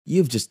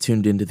You've just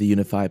tuned into the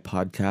Unify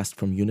podcast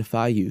from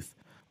Unify Youth.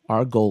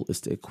 Our goal is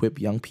to equip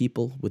young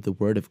people with the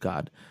Word of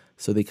God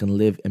so they can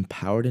live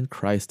empowered in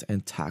Christ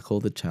and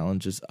tackle the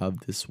challenges of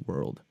this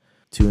world.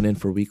 Tune in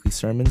for weekly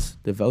sermons,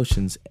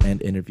 devotions,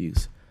 and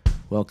interviews.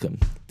 Welcome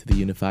to the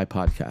Unify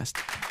podcast.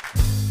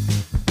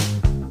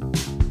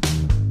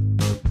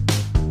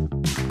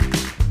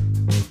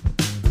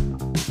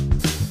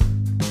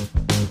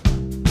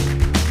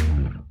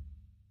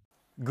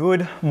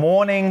 Good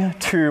morning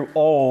to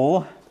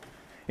all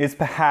is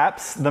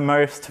perhaps the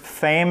most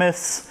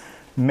famous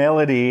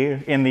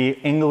melody in the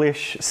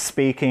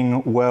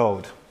English-speaking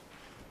world.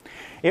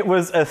 It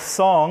was a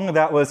song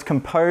that was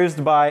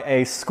composed by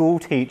a school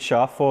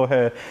teacher for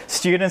her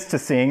students to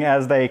sing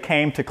as they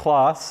came to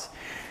class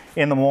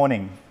in the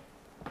morning.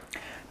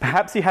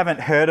 Perhaps you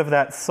haven't heard of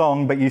that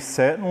song, but you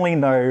certainly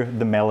know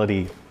the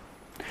melody.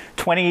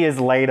 20 years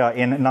later,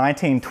 in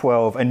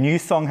 1912, a new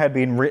song had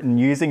been written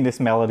using this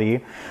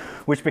melody,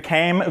 which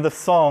became the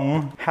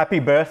song Happy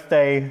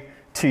Birthday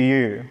to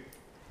You.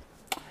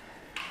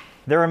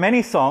 There are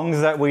many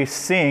songs that we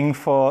sing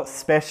for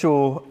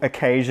special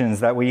occasions,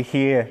 that we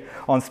hear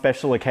on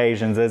special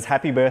occasions. There's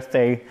Happy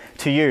Birthday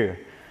to You.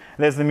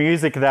 There's the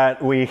music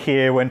that we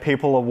hear when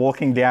people are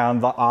walking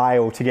down the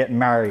aisle to get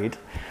married.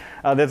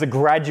 There's a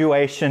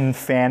graduation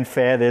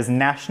fanfare. There's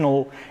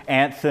national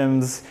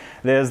anthems.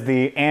 There's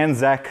the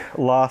Anzac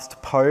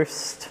Last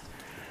Post.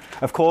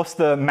 Of course,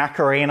 the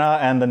Macarena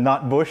and the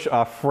Nutbush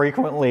are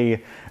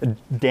frequently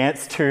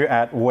danced to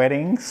at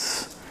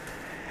weddings.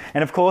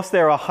 And of course,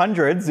 there are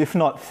hundreds, if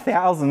not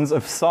thousands,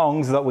 of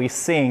songs that we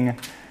sing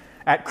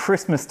at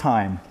Christmas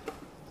time.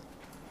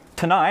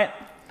 Tonight,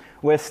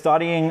 we're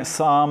studying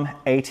Psalm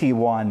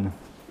 81.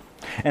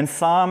 And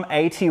Psalm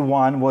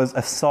 81 was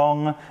a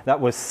song that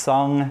was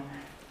sung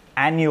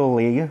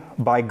annually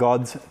by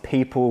God's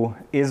people,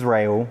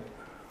 Israel,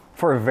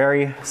 for a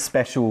very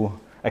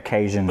special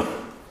occasion.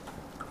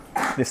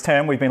 This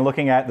term, we've been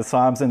looking at the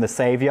Psalms and the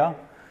Saviour.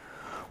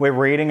 We're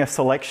reading a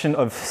selection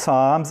of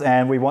Psalms,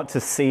 and we want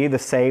to see the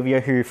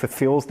Saviour who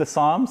fulfills the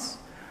Psalms,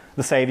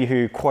 the Saviour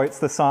who quotes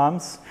the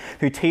Psalms,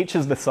 who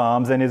teaches the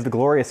Psalms, and is the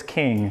glorious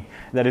King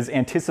that is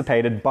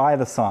anticipated by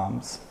the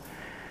Psalms.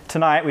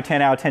 Tonight, we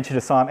turn our attention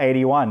to Psalm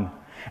 81,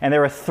 and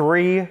there are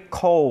three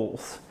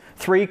calls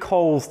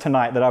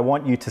tonight that I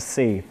want you to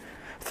see.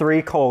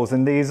 Three calls,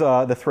 and these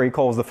are the three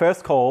calls. The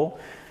first call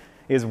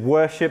is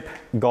worship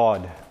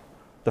God.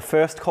 The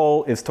first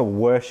call is to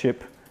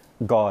worship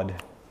God.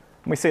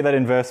 We see that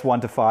in verse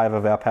 1 to 5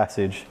 of our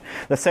passage.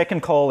 The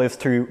second call is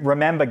to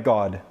remember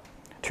God,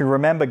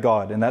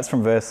 and that's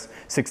from verse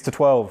 6 to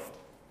 12.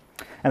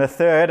 And the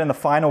third and the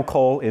final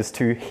call is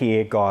to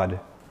hear God,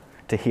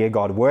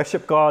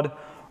 worship God,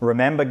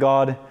 remember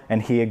God,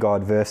 and hear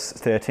God, verse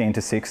 13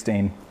 to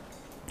 16.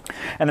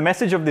 And the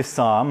message of this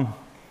psalm,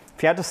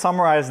 if you had to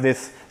summarize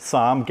this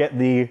psalm, get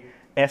the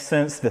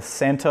essence, the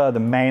center, the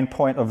main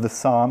point of the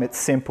psalm, it's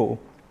simple.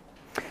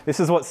 This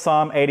is what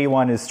Psalm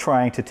 81 is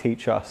trying to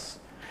teach us.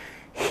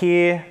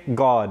 Hear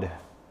God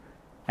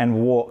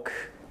and walk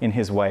in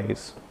his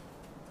ways.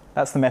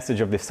 That's the message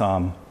of this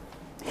psalm.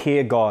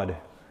 Hear God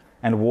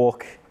and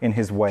walk in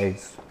his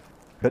ways.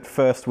 But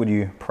first, would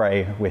you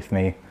pray with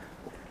me?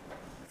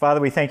 Father,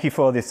 we thank you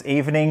for this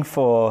evening,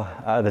 for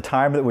the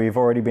time that we've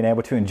already been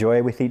able to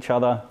enjoy with each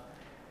other.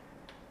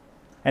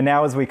 And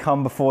now as we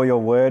come before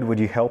your word, would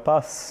you help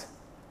us?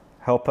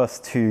 Help us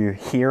to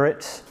hear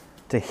it,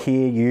 to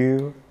hear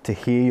you, to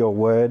hear your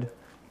word.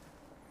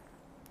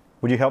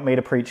 Would you help me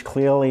to preach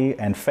clearly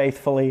and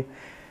faithfully?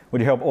 Would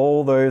you help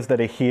all those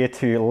that are here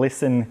to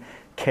listen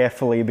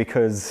carefully,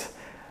 because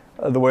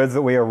the words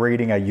that we are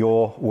reading are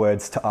your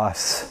words to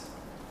us.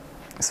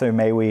 So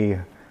may we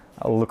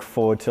look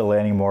forward to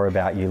learning more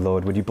about you,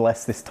 Lord. Would you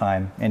bless this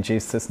time? In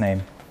Jesus'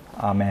 name,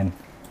 amen.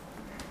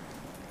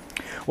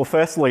 Well,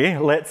 firstly,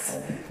 let's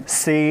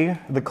see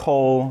the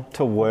call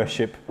to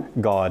worship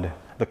God.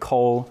 The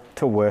call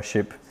to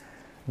worship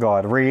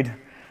God. Read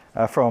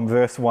from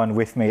verse 1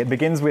 with me. It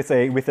begins with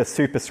a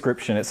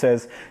superscription. It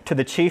says, "To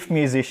the chief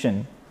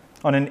musician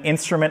on an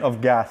instrument of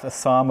Gath, a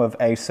psalm of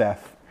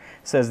Asaph."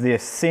 It says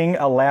this, "Sing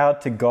aloud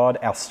to God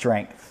our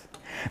strength.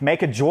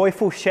 Make a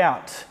joyful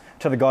shout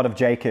to the God of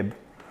Jacob.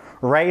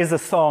 Raise a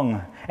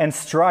song and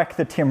strike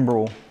the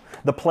timbrel,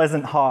 the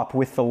pleasant harp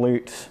with the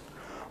lute.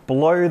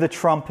 Blow the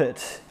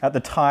trumpet at the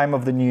time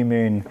of the new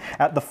moon,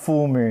 at the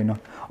full moon,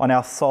 on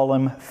our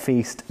solemn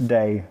feast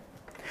day.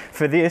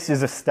 For this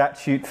is a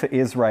statute for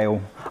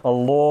Israel, a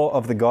law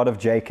of the God of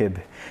Jacob.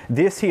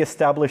 This he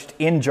established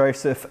in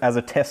Joseph as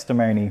a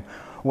testimony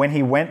when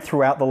he went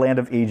throughout the land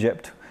of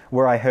Egypt,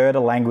 where I heard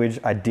a language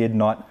I did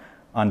not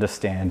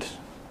understand."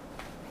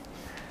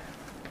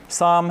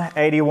 Psalm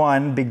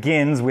 81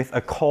 begins with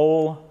a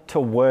call to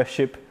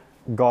worship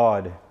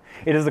God.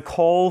 It is a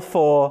call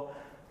for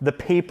the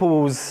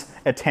people's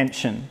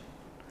attention,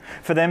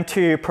 for them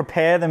to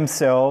prepare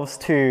themselves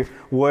to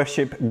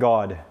worship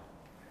God.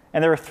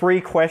 And there are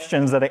three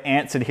questions that are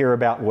answered here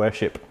about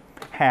worship.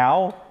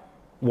 How,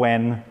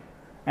 when,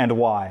 and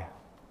why.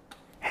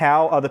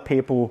 How are the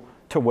people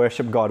to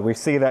worship God. We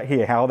see that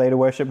here. How are they to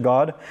worship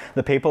God?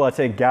 The people are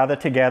to gather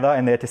together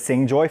and they're to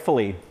sing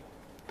joyfully.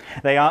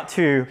 They are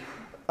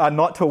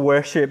not to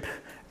worship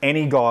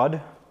any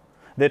god.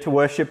 They're to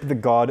worship the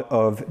God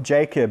of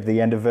Jacob,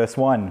 the end of verse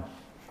 1.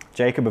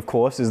 Jacob, of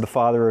course, is the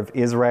father of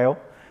Israel.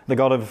 The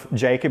God of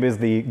Jacob is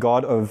the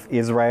God of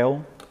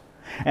Israel.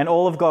 And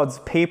all of God's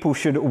people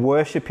should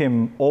worship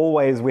him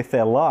always with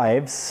their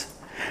lives.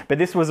 But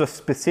this was a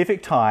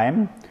specific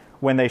time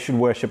when they should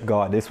worship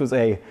God. This was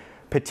a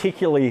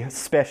particularly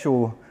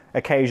special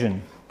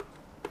occasion.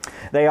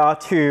 They are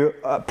to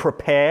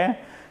prepare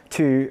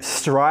to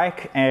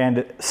strike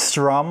and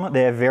strum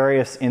their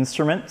various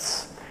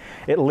instruments.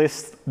 It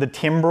lists the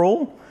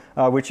timbrel,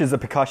 which is a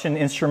percussion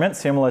instrument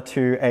similar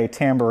to a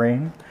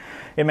tambourine.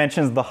 It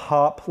mentions the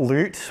harp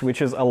lute,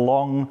 which is a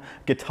long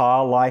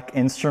guitar-like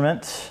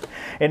instrument.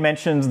 It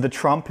mentions the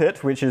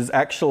trumpet, which is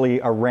actually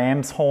a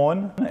ram's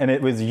horn, and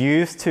it was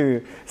used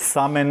to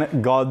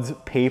summon God's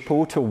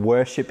people to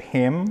worship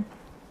him.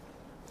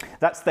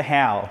 That's the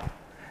how.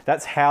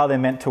 That's how they're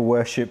meant to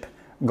worship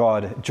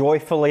God,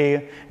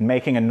 joyfully,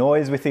 making a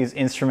noise with these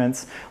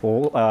instruments,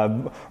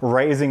 or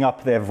raising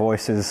up their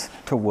voices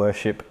to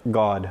worship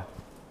God.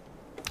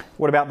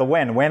 What about the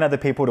when? When are the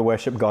people to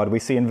worship God? We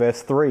see in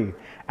verse 3,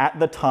 at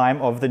the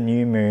time of the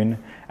new moon,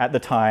 at the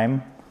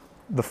time,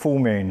 the full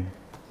moon.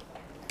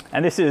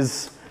 And this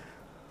is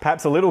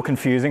perhaps a little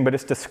confusing, but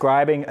it's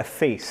describing a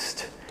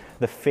feast,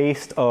 the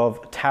Feast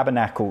of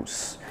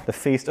Tabernacles, the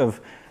Feast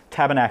of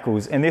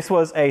Tabernacles. And this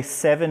was a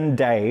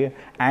 7-day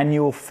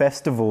annual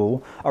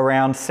festival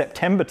around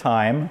September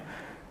time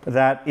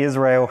that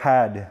Israel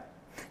had.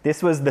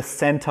 This was the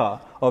center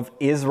of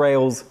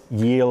Israel's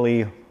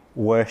yearly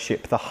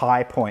worship, the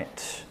high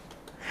point.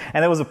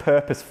 And there was a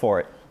purpose for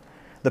it.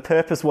 The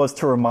purpose was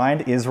to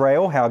remind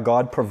Israel how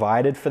God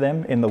provided for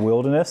them in the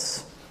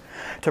wilderness,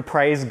 to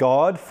praise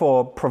God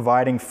for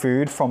providing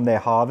food from their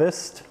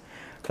harvest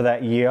for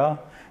that year,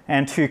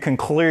 and to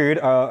conclude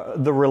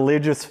the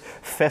religious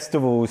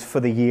festivals for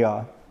the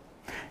year.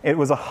 It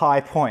was a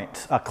high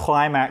point, a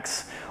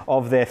climax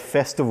of their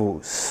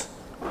festivals.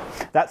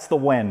 That's the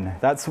when.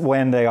 That's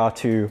when they are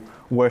to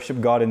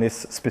worship God in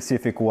this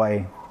specific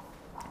way.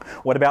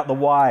 What about the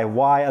why?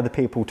 Why are the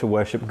people to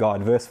worship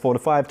God? Verse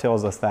 4-5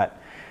 tells us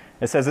that.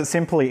 It says it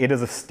simply, it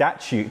is a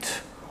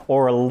statute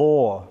or a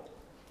law.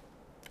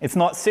 It's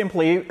not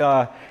simply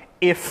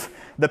if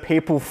the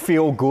people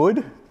feel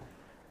good,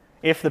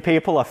 if the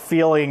people are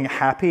feeling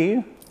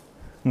happy.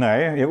 No,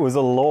 it was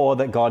a law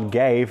that God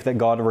gave, that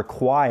God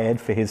required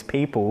for his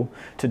people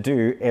to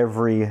do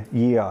every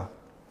year.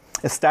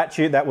 A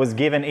statute that was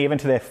given even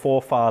to their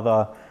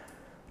forefather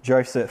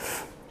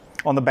Joseph,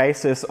 on the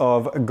basis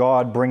of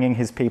God bringing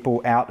his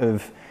people out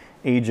of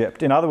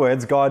Egypt. In other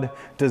words, God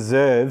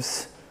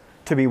deserves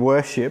to be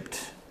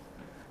worshipped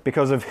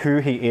because of who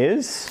he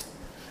is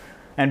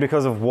and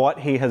because of what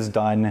he has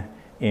done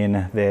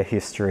in their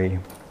history.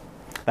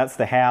 That's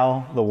the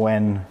how, the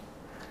when,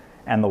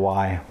 and the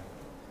why.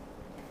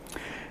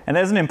 And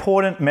there's an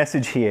important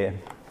message here.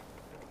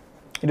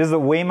 It is that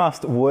we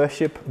must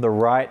worship the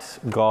right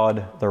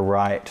God the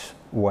right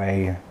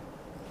way.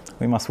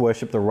 We must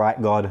worship the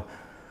right God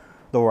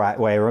the right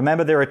way.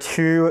 Remember, there are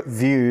two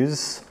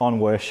views on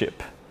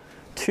worship.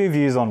 Two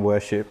views on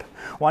worship.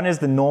 One is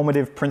the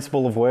normative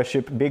principle of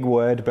worship, big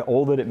word, but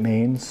all that it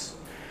means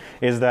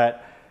is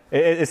that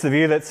it's the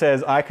view that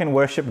says I can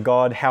worship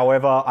God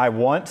however I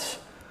want,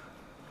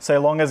 so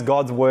long as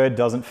God's word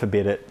doesn't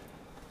forbid it.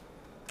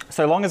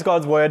 So long as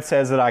God's word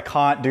says that I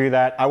can't do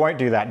that, I won't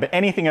do that. But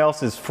anything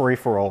else is free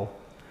for all.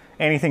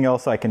 Anything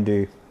else I can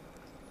do.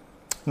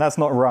 And that's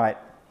not right.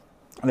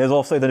 There's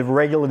also the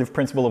regulative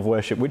principle of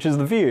worship, which is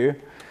the view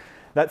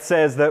that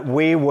says that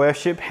we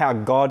worship how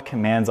God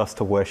commands us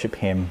to worship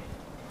him.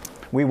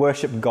 We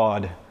worship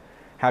God,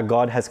 how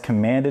God has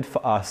commanded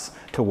for us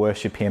to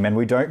worship him, and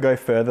we don't go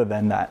further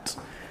than that.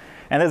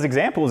 And there's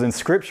examples in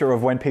scripture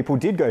of when people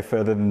did go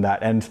further than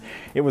that, and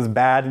it was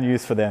bad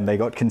news for them. They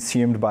got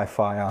consumed by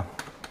fire.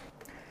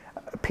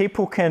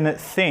 People can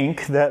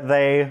think that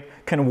they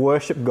can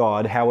worship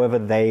God however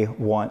they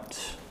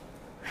want,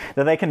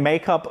 that they can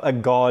make up a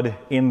God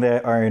in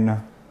their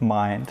own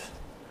mind.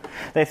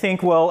 They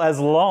think, well, as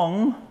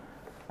long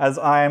as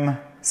I'm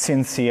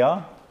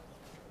sincere,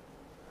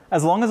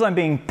 as long as I'm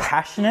being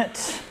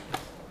passionate,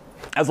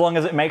 as long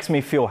as it makes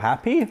me feel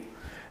happy,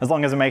 as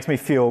long as it makes me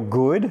feel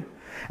good,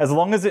 as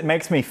long as it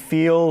makes me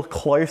feel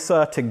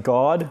closer to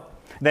God,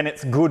 then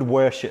it's good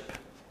worship.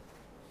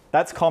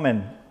 That's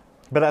common,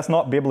 but that's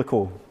not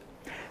biblical.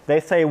 They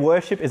say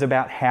worship is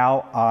about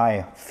how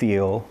I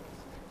feel.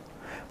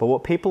 But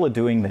what people are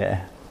doing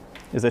there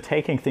is they're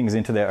taking things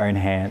into their own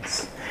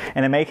hands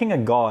and they're making a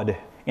God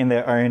in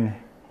their own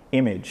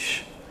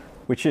image,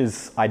 which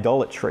is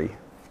idolatry.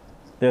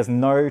 There's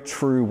no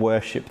true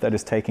worship that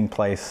is taking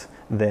place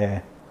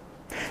there.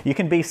 You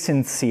can be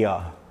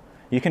sincere.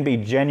 You can be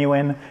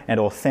genuine and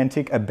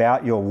authentic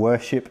about your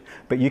worship,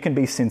 but you can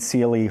be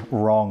sincerely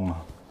wrong.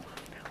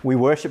 We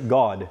worship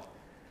God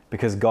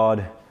because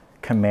God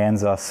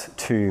commands us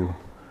to.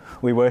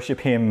 We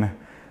worship him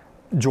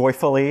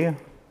joyfully,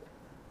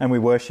 and we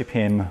worship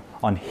him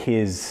on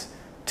his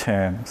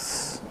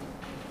terms.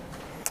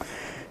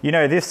 You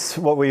know, this,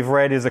 what we've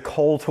read, is a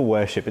call to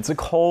worship. It's a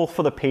call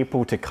for the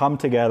people to come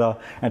together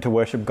and to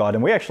worship God.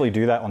 And we actually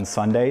do that on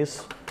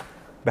Sundays.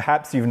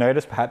 Perhaps you've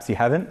noticed, perhaps you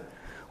haven't.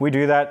 We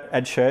do that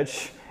at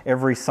church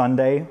every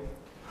Sunday.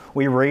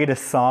 We read a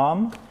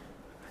psalm,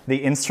 the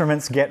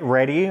instruments get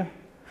ready,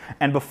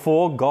 and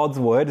before God's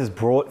word is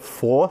brought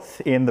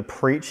forth in the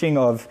preaching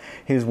of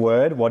his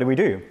word, what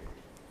do?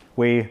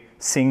 We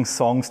sing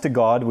songs to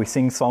God, we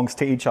sing songs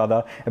to each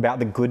other about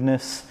the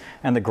goodness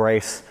and the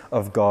grace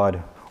of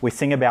God. We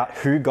sing about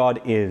who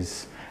God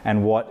is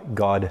and what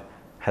God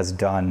has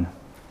done.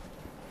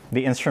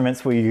 The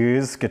instruments we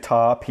use,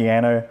 guitar,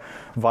 piano,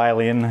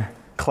 violin,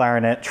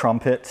 clarinet,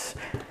 trumpet,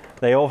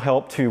 they all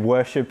help to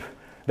worship.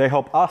 They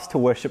help us to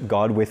worship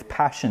God with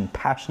passion,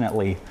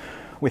 passionately,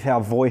 with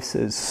our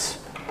voices.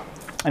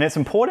 And it's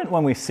important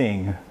when we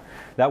sing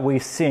that we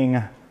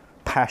sing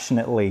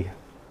passionately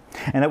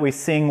and that we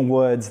sing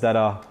words that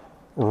are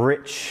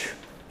rich,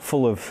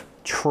 full of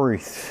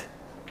truth.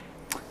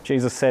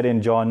 Jesus said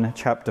in John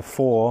chapter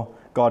 4,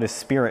 God is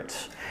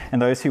spirit,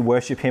 and those who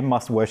worship him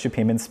must worship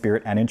him in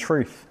spirit and in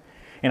truth.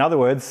 In other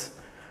words,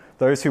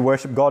 those who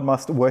worship God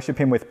must worship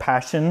him with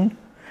passion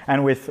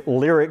and with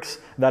lyrics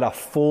that are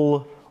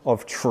full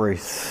of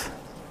truth.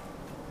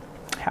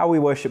 How we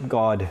worship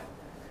God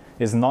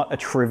is not a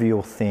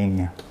trivial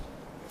thing.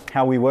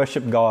 How we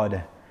worship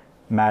God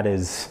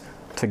matters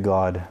to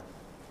God.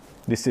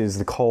 This is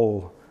the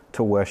call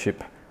to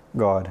worship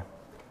God.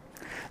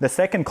 The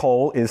second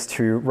call is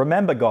to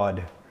remember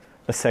God.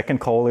 The second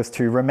call is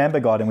to remember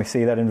God, and we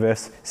see that in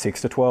verse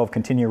 6 to 12.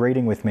 Continue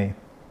reading with me.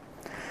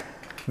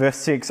 Verse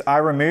 6, I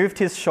removed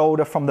his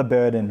shoulder from the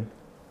burden.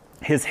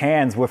 His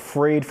hands were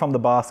freed from the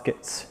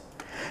baskets.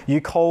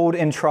 You called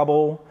in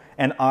trouble,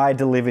 and I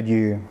delivered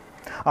you.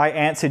 I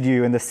answered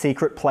you in the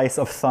secret place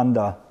of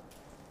thunder.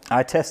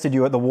 I tested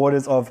you at the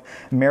waters of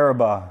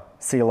Meribah,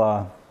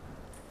 Selah.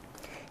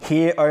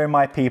 Hear, O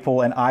my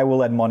people, and I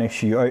will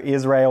admonish you. O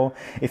Israel,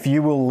 if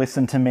you will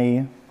listen to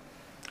me,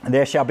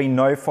 there shall be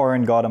no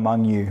foreign god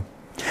among you,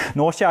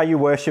 nor shall you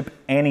worship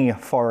any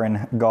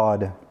foreign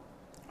god.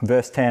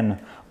 Verse 10,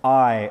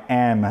 I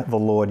am the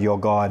Lord your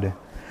God,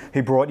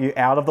 who brought you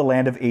out of the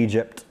land of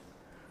Egypt.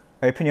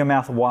 Open your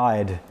mouth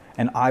wide,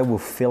 and I will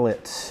fill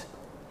it.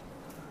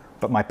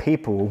 But my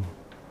people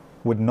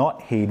would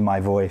not heed my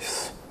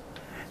voice,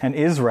 and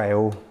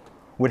Israel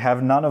would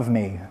have none of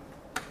me.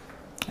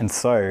 And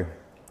so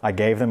I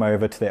gave them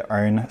over to their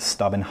own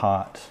stubborn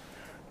heart,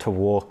 to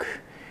walk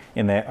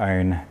in their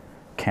own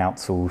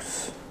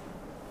counsels.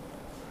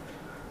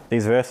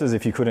 These verses,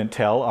 if you couldn't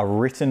tell, are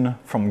written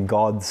from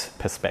God's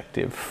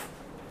perspective.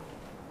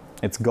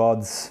 It's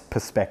God's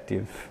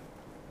perspective.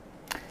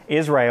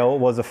 Israel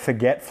was a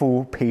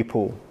forgetful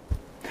people.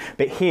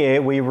 But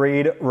here we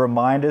read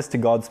reminders to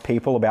God's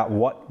people about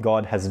what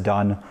God has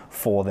done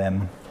for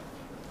them.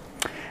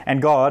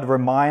 And God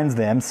reminds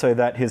them so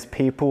that his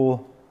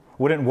people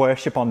wouldn't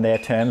worship on their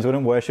terms,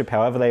 wouldn't worship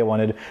however they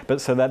wanted, but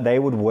so that they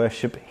would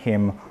worship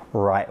him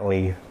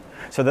rightly,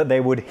 so that they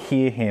would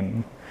hear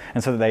him,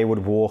 and so that they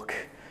would walk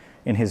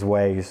in his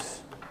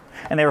ways.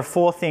 And there are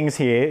four things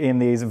here in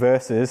these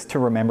verses to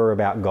remember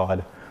about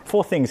God.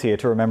 Four things here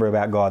to remember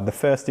about God. The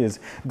first is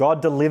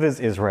God delivers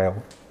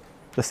Israel.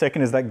 The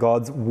second is that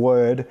God's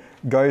word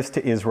goes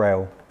to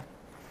Israel.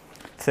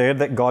 Third,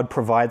 that God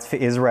provides for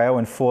Israel.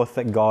 And fourth,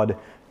 that God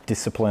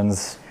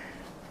disciplines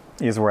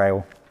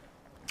Israel.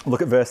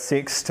 Look at verse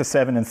 6 to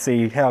 7 and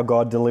see how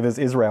God delivers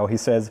Israel. He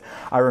says,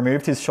 I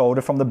removed his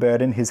shoulder from the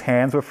burden. His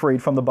hands were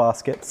freed from the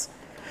baskets.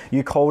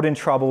 You called in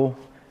trouble,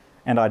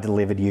 and I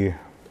delivered you.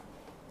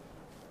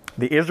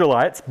 The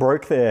Israelites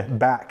broke their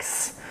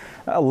backs,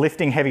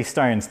 lifting heavy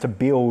stones to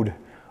build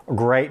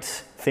great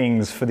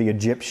things for the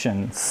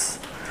Egyptians.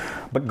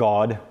 But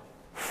God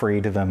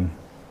freed them.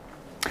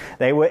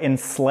 They were in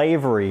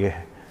slavery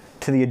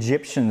to the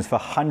Egyptians for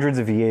hundreds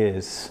of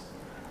years,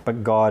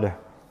 but God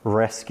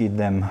rescued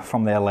them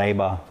from their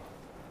labor.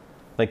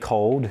 They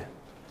called,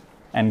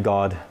 and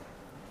God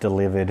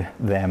delivered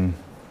them.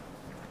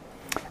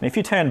 And if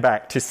you turn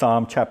back to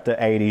Psalm chapter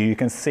 80, you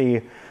can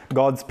see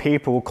God's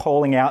people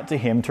calling out to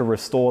him to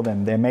restore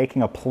them. They're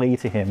making a plea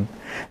to him.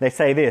 They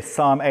say this,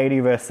 Psalm 80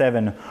 verse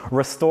 7,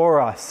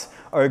 restore us,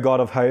 O God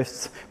of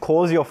hosts,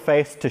 cause your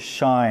face to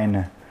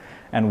shine,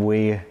 and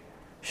we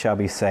shall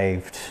be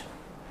saved.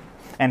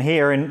 And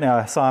here in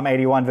Psalm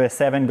 81 verse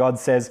 7, God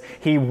says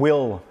he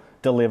will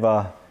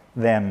deliver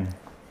them.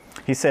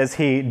 He says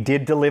he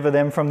did deliver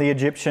them from the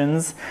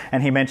Egyptians,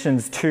 and he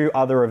mentions two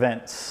other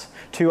events.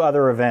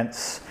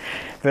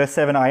 Verse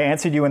 7, I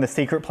answered you in the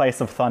secret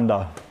place of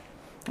thunder.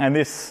 And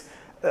this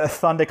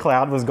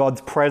thundercloud was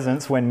God's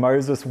presence when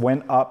Moses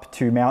went up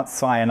to Mount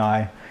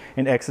Sinai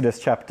in Exodus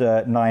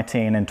chapter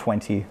 19 and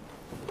 20.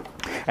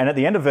 And at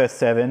the end of verse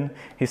 7,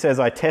 he says,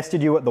 I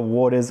tested you at the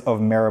waters of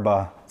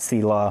Meribah,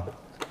 Selah.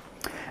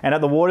 And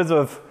at the waters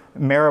of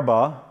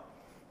Meribah,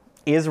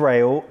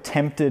 Israel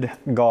tempted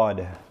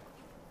God.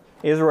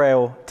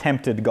 Israel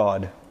tempted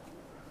God.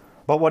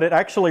 But what it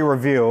actually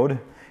revealed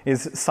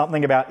is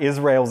something about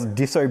Israel's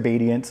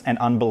disobedient and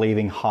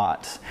unbelieving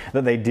heart,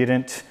 that they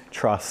didn't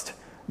trust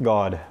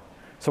God.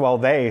 So while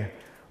they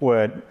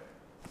were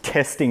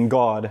testing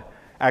God,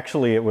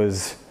 actually it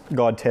was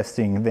God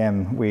testing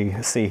them, we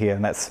see here,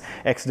 and that's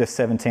Exodus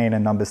 17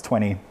 and Numbers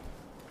 20.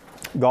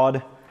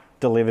 God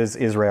delivers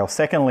Israel.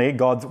 Secondly,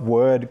 God's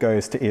word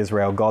goes to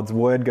Israel. God's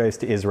word goes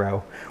to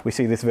Israel. We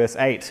see this verse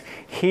 8.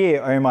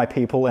 Hear, O my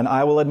people, and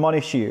I will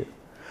admonish you.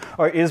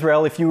 O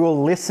Israel, if you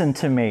will listen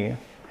to me,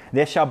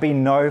 there shall be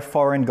no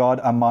foreign god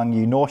among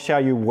you, nor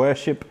shall you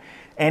worship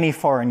any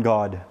foreign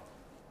god.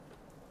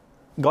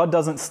 God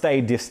doesn't stay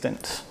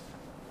distant.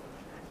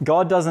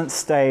 God doesn't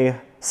stay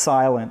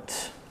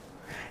silent.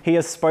 He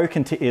has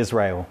spoken to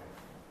Israel.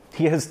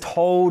 He has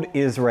told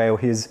Israel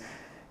his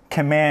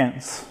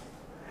commands.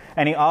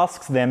 And he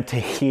asks them to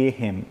hear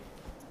him,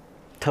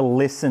 to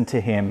listen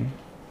to him.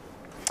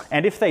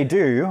 And if they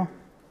do,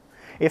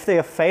 if they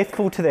are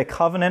faithful to their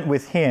covenant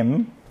with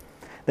him,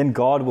 then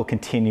God will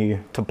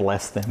continue to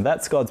bless them.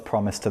 That's God's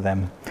promise to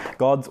them.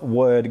 God's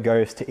word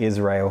goes to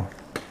Israel.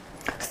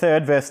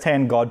 Third, verse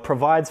 10, God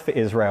provides for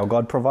Israel.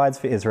 God provides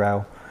for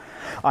Israel.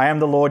 I am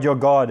the Lord your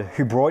God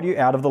who brought you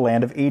out of the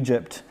land of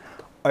Egypt.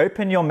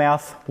 Open your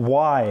mouth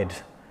wide,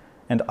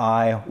 and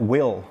I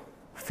will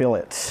fill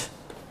it.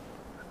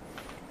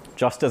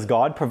 Just as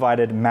God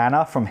provided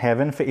manna from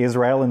heaven for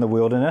Israel in the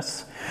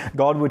wilderness,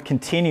 God would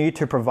continue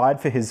to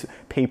provide for his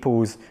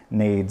people's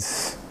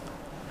needs.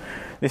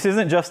 This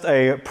isn't just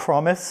a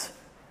promise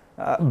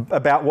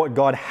about what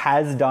God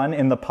has done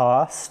in the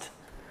past.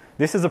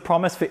 This is a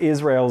promise for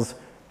Israel's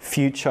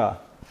future.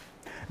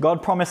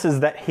 God promises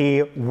that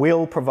he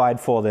will provide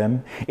for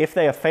them if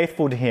they are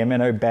faithful to him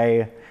and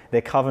obey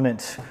their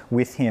covenant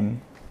with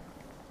him.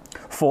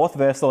 Fourth,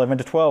 verse 11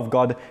 to 12,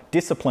 God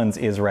disciplines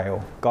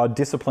Israel. God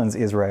disciplines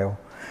Israel.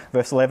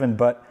 Verse 11,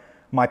 but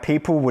my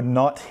people would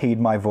not heed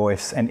my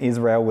voice, and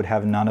Israel would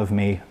have none of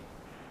me.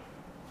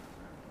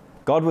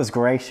 God was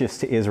gracious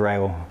to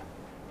Israel.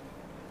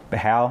 But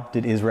how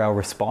did Israel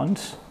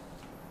respond?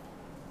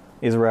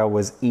 Israel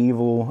was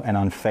evil and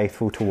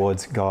unfaithful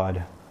towards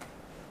God.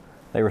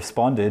 They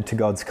responded to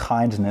God's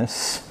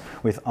kindness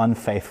with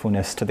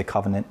unfaithfulness to the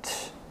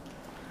covenant.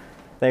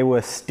 They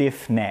were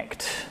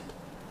stiff-necked.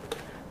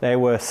 They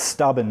were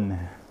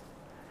stubborn.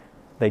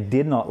 They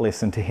did not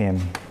listen to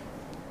him.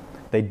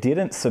 They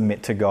didn't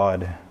submit to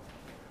God.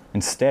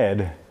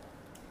 Instead,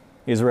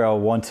 Israel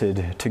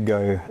wanted to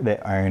go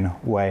their own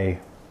way.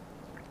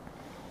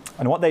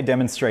 And what they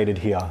demonstrated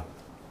here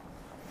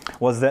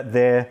was that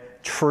they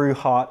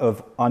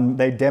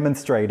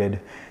demonstrated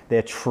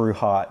their true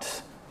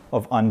heart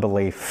of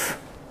unbelief.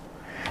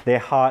 Their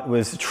heart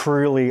was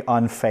truly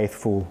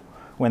unfaithful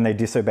when they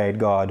disobeyed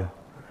God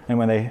and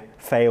when they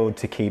failed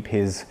to keep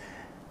his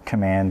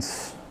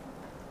commands.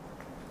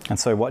 And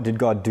so what did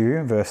God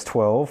do? Verse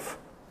 12,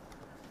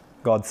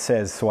 God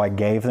says, so I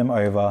gave them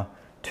over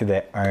to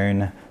their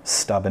own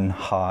stubborn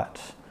heart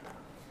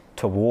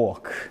to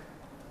walk,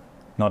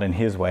 not in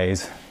his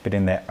ways, but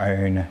in their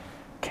own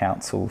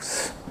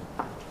counsels.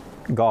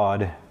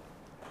 God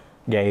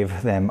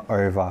gave them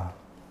over.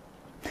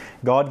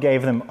 God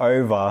gave them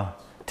over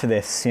to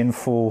their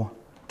sinful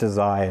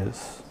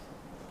desires.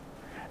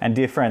 And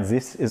dear friends,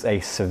 this is a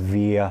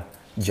severe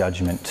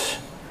judgment.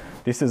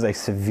 This is a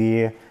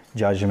severe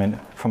judgment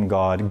from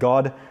God.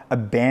 God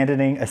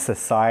abandoning a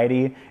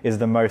society is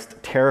the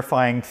most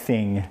terrifying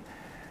thing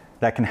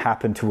that can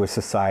happen to a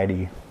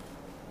society.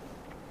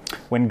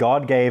 When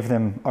God gave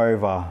them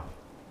over,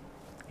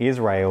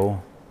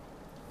 Israel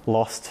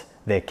lost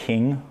their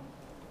king,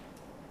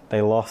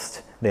 they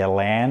lost their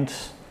land,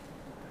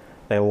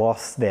 they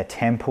lost their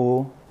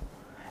temple,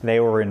 they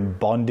were in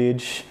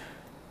bondage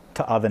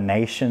to other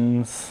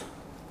nations,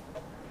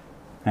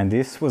 and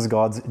this was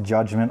God's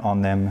judgment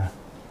on them.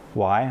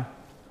 Why?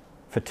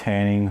 For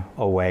turning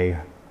away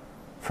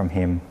from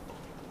him.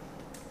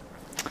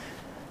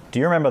 Do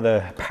you remember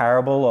the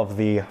parable of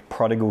the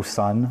prodigal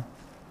son?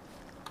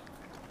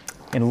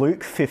 In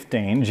Luke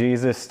 15,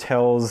 Jesus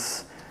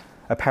tells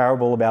a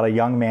parable about a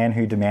young man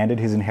who demanded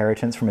his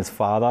inheritance from his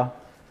father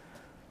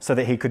so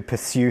that he could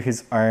pursue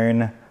his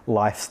own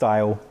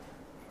lifestyle.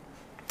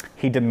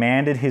 He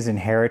demanded his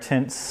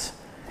inheritance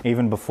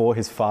even before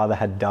his father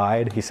had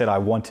died. He said, I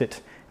want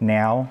it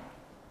now.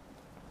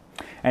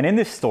 And in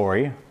this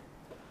story,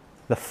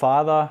 the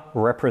father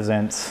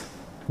represents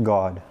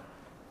God.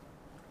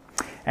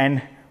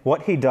 And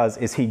what he does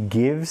is he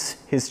gives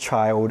his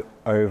child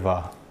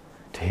over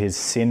to his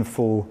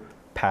sinful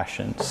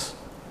passions.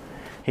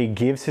 He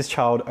gives his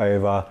child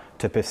over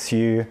to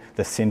pursue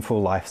the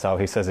sinful lifestyle.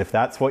 He says, if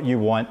that's what you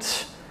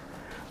want,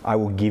 I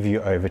will give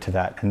you over to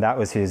that. And that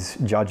was his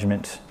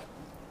judgment.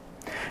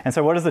 And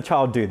so what does the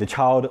child do? The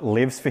child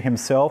lives for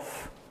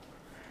himself.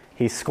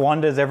 He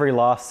squanders every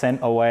last cent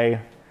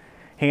away.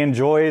 He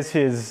enjoys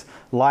his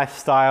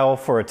lifestyle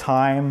for a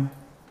time.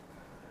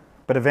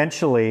 But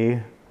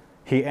eventually,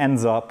 he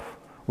ends up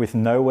with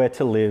nowhere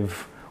to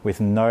live,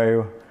 with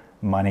no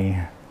money,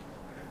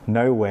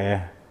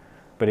 nowhere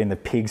but in the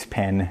pig's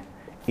pen,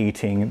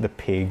 eating the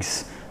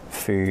pig's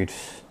food.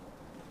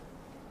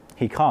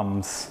 he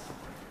comes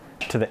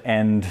to the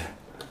end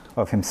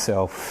of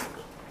himself.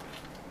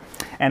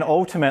 And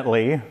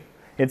ultimately,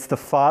 it's the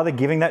father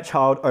giving that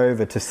child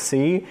over to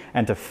see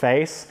and to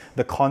face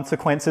the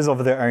consequences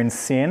of their own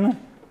sin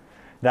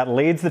that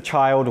leads the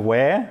child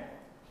where?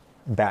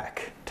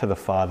 Back to the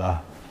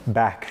Father.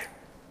 Back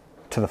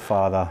to the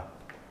Father.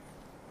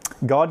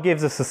 God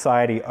gives a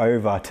society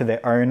over to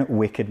their own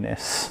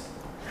wickedness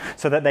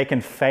so that they can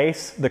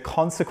face the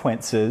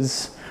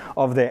consequences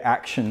of their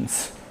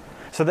actions,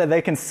 so that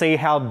they can see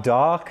how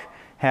dark,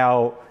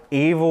 how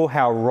evil,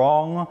 how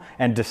wrong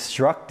and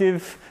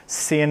destructive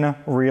sin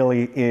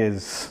really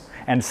is.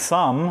 And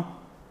some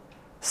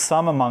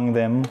among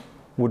them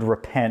would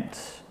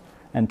repent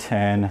and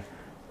turn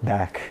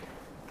back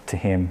to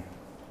him.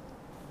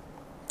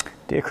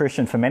 Dear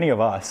Christian, for many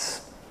of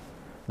us,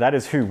 that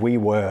is who we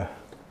were.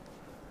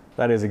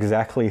 That is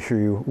exactly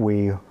who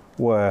we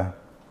were.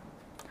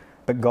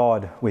 But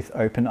God, with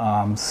open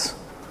arms,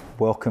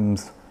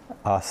 welcomes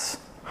us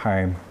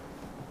home.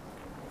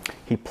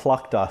 He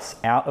plucked us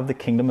out of the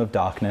kingdom of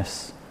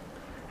darkness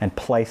and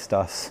placed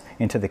us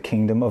into the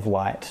kingdom of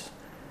light,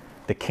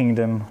 the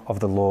kingdom of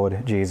the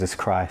Lord Jesus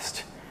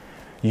Christ.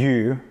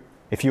 You,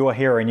 if you are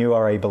here and you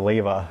are a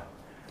believer,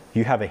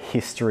 you have a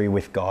history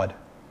with God.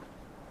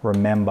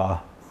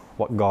 Remember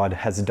what God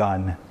has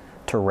done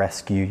to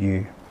rescue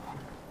you.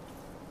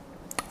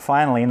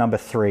 Finally, number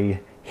 3,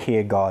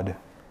 hear God.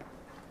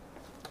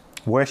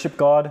 Worship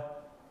God,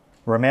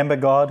 remember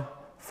God,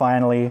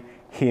 finally,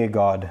 hear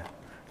God.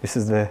 This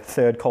is the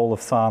third call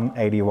of Psalm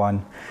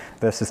 81,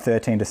 verses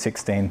 13 to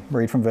 16.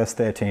 Read from verse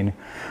 13.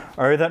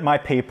 Oh, that my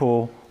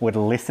people would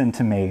listen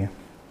to me,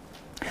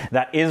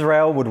 that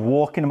Israel would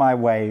walk in my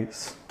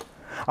ways.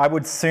 I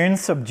would soon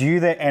subdue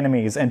their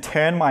enemies and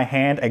turn my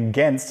hand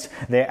against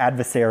their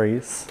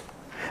adversaries.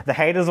 The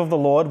haters of the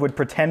Lord would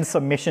pretend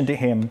submission to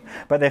him,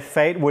 but their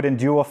fate would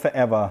endure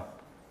forever.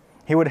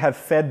 He would have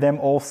fed them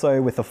also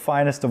with the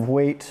finest of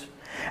wheat,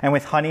 and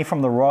with honey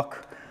from the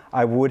rock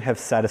I would have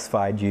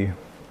satisfied you.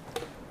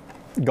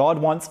 God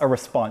wants a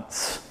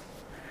response.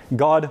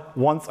 God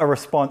wants a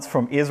response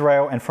from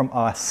Israel and from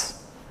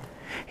us.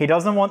 He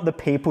doesn't want the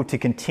people to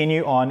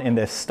continue on in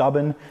their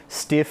stubborn,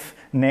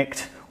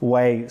 stiff-necked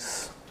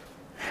ways.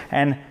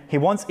 And he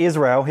wants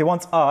Israel, he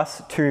wants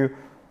us to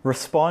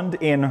respond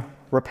in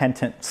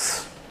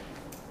repentance.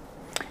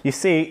 You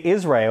see,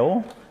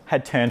 Israel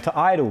had turned to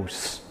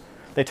idols.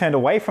 They turned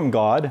away from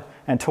God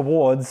and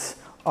towards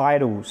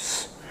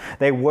idols.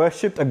 They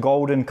worshipped a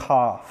golden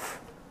calf.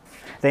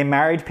 They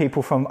married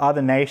people from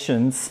other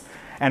nations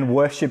and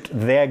worshipped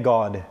their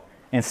God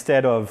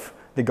instead of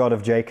the God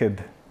of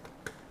Jacob.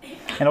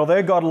 And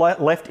although God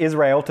left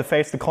Israel to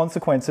face the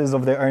consequences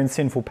of their own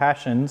sinful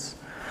passions,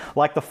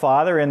 like the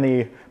father in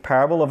the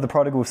parable of the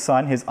prodigal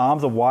son, his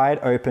arms are wide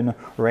open,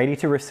 ready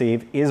to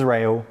receive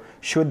Israel,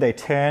 should they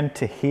turn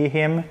to hear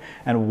him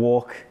and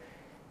walk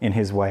in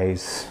his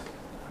ways.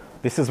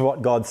 This is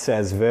what God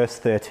says, verse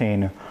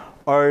 13.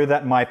 Oh,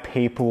 that my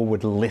people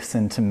would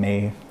listen to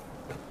me.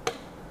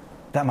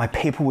 That my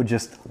people would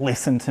just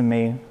listen to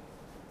me.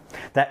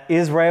 That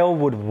Israel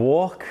would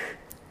walk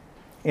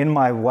in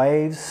my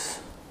ways.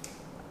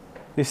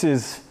 This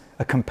is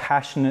a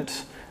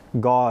compassionate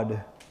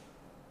God.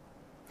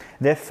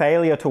 Their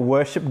failure to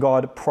worship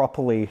God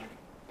properly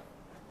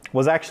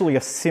was actually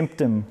a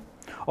symptom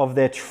of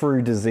their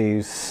true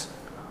disease,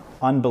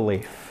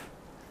 unbelief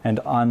and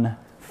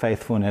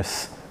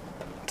unfaithfulness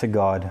to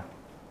God.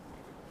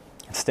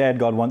 Instead,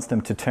 God wants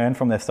them to turn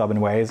from their stubborn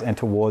ways and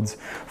towards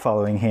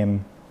following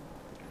him.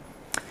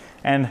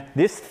 And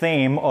this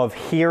theme of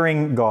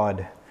hearing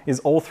God is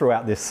all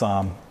throughout this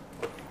psalm.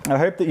 I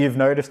hope that you've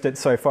noticed it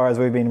so far as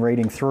we've been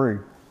reading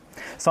through.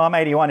 Psalm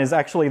 81 is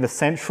actually the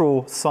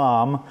central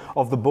psalm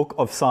of the book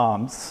of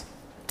Psalms.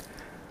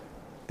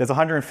 There's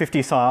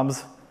 150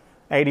 psalms,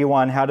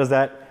 81, how does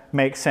that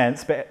make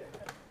sense? But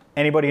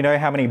anybody know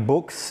how many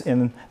books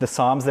in the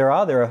Psalms there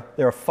are?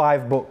 There are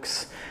 5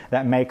 books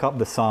that make up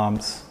the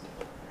Psalms.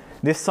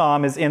 This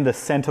psalm is in the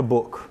center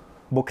book,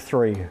 book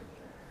 3.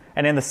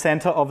 And in the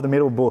center of the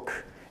middle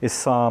book is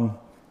Psalm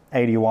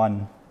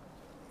 81.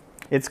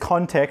 Its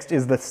context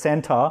is the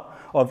center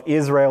of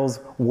Israel's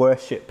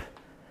worship,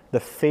 the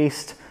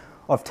Feast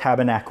of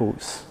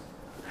Tabernacles.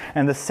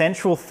 And the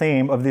central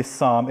theme of this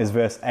psalm is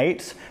verse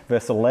 8,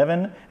 verse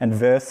 11, and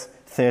verse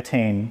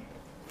 13.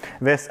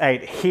 Verse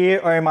 8,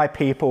 hear, O my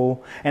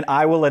people, and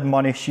I will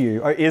admonish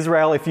you. O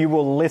Israel, if you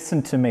will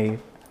listen to me.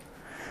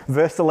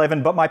 Verse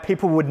 11, but my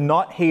people would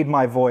not heed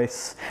my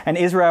voice, and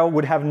Israel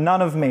would have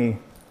none of me.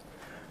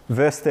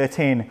 Verse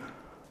 13,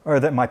 oh,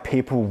 that my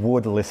people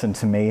would listen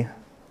to me.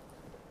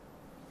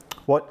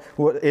 What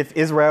if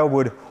Israel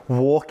would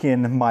walk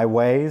in my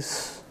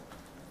ways?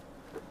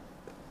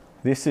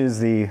 This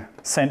is the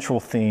central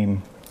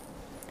theme.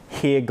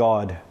 Hear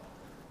God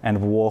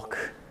and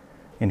walk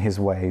in his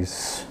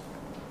ways.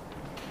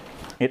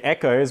 It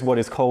echoes what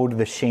is called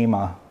the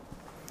Shema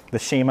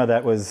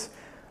that was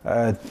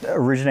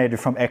originated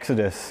from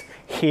Exodus.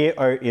 Hear,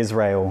 O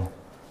Israel,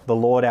 the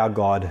Lord our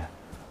God,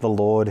 the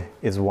Lord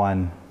is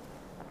one.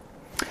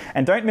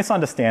 And don't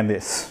misunderstand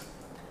this.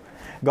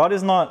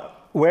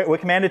 We're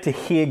commanded to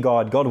hear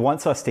God. God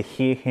wants us to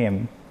hear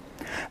him.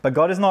 But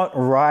God is not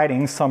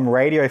writing some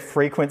radio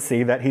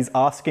frequency that he's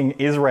asking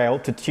Israel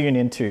to tune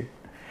into.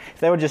 If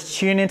they would just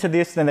tune into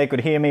this, then they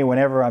could hear me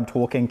whenever I'm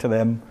talking to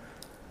them.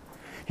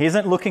 He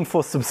isn't looking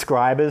for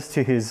subscribers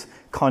to his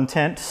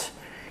content.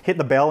 Hit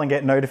the bell and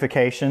get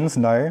notifications.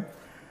 No.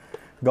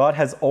 God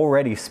has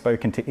already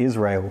spoken to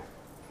Israel,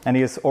 and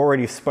he has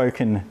already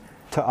spoken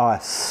to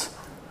us.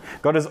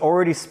 God has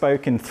already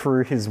spoken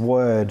through his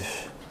word,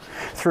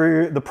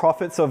 through the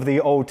prophets of the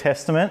Old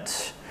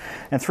Testament,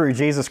 and through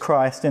Jesus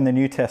Christ in the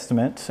New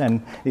Testament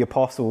and the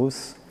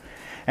apostles.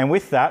 And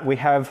with that, we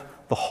have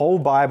the whole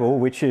Bible,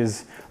 which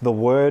is the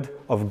word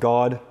of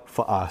God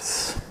for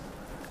us.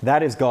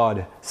 That is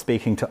God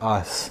speaking to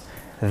us.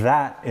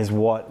 That is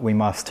what we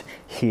must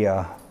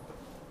hear.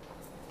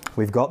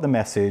 We've got the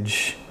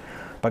message,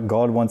 but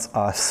God wants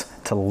us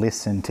to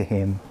listen to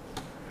him.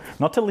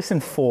 Not to listen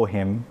for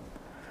him,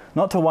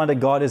 not to wonder,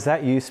 God, is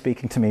that you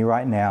speaking to me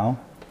right now?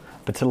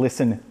 But to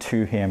listen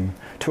to him,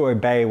 to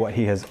obey what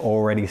he has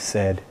already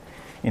said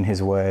in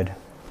his word.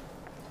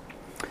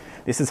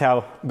 This is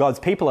how God's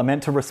people are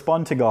meant to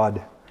respond to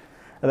God.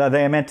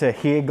 They are meant to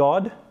hear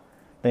God,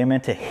 they are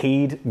meant to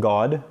heed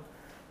God,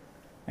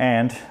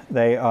 and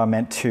they are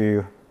meant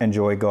to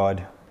enjoy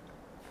God.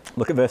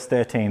 Look at verse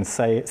 13.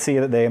 See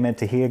that they are meant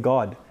to hear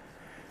God.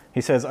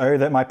 He says, "Oh,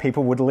 that my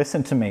people would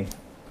listen to me,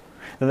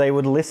 that they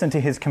would listen to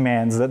his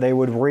commands, that they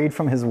would read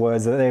from his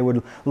words, that they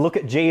would look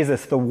at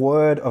Jesus, the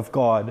word of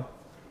God,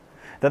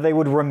 that they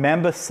would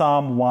remember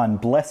Psalm 1,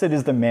 blessed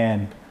is the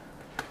man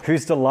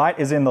whose delight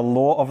is in the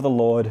law of the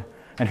Lord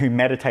and who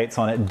meditates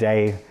on it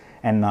day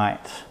and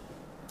night."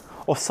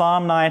 Or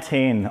Psalm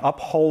 19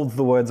 upholds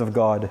the words of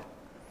God.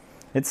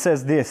 It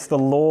says this, "The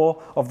law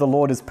of the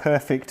Lord is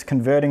perfect,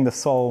 converting the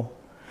soul.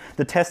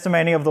 The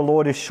testimony of the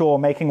Lord is sure,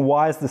 making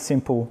wise the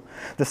simple.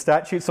 The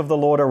statutes of the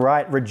Lord are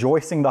right,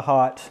 rejoicing the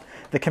heart.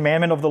 The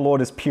commandment of the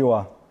Lord is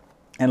pure,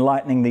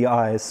 enlightening the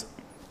eyes.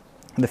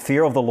 The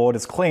fear of the Lord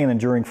is clean,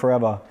 enduring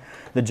forever.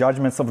 The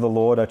judgments of the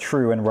Lord are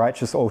true and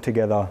righteous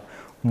altogether.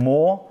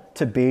 More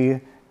to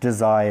be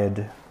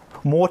desired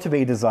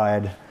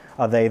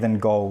are they than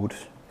gold.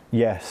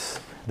 Yes,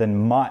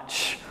 than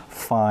much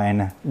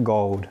fine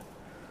gold.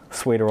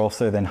 Sweeter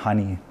also than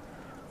honey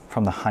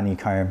from the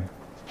honeycomb."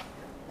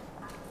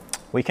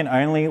 We can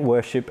only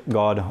worship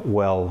God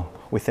well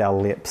with our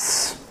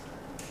lips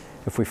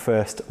if we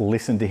first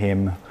listen to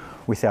him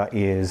with our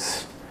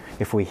ears,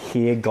 if we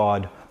hear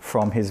God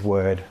from his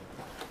word,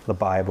 the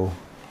Bible.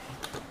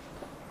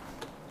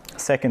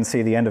 Second,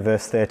 see the end of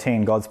verse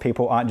 13. God's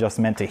people aren't just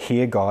meant to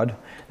hear God,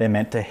 they're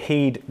meant to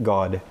heed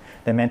God.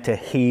 They're meant to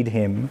heed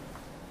him.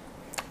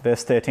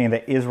 Verse 13,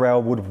 that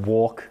Israel would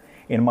walk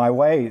in my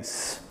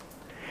ways.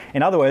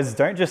 In other words,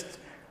 don't just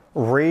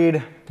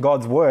read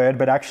God's word,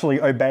 but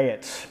actually obey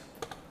it.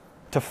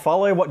 To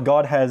follow what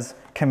God has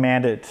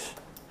commanded.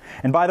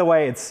 And by the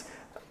way, it's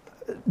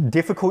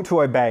difficult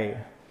to obey.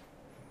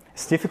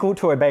 It's difficult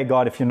to obey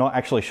God if you're not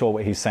actually sure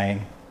what he's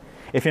saying.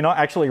 If you're not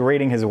actually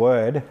reading his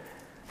word,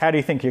 how do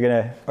you think you're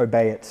going to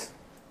obey it?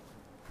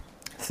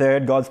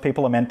 Third, God's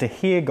people are meant to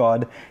hear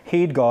God,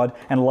 heed God,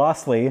 and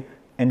lastly,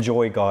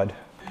 enjoy God.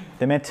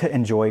 They're meant to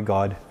enjoy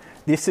God.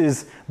 This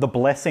is the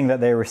blessing that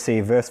they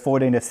receive. Verse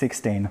 14 to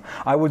 16.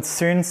 "I would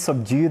soon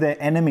subdue their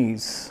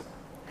enemies.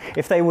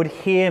 If they would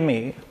hear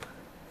me,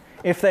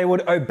 if they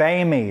would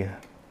obey me,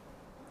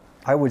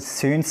 I would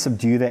soon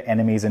subdue their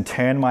enemies and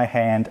turn my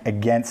hand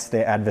against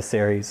their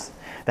adversaries.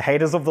 The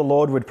haters of the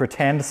Lord would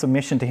pretend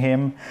submission to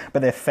him,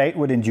 but their fate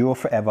would endure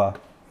forever.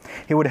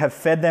 He would have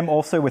fed them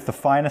also with the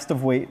finest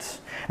of wheat,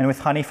 and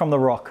with honey from the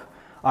rock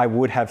I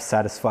would have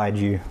satisfied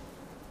you."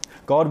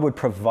 God would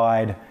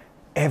provide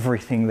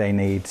everything they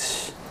need.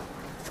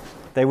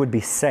 They would be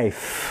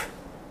safe.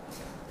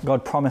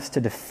 God promised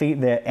to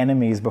defeat their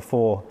enemies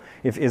before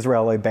if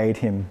Israel obeyed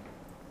him.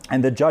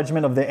 And the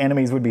judgment of their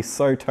enemies would be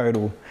so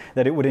total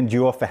that it would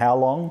endure for how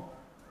long?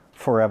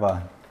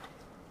 Forever.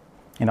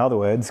 In other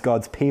words,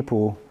 God's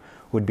people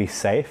would be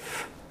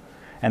safe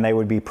and they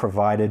would be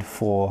provided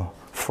for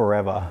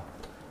forever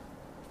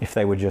if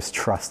they would just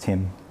trust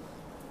him.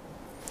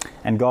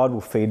 And God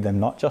will feed them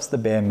not just the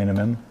bare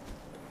minimum,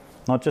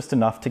 not just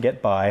enough to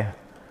get by,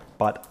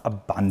 but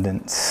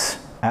abundance,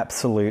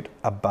 absolute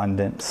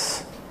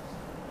abundance.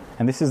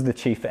 And this is the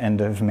chief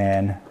end of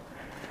man.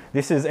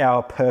 This is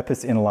our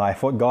purpose in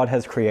life. What God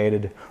has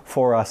created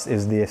for us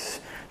is this,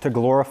 to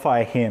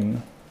glorify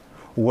him,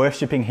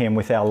 worshiping him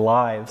with our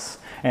lives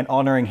and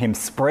honoring him,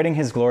 spreading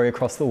his glory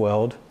across the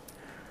world,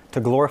 to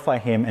glorify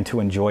him and to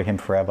enjoy him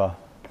forever.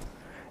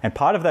 And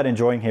part of that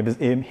enjoying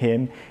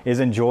him is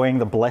enjoying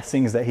the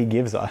blessings that he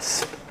gives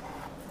us,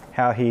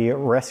 how he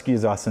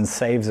rescues us and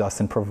saves us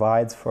and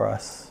provides for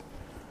us,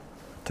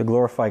 to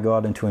glorify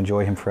God and to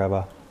enjoy him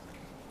forever.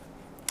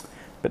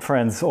 But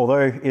friends,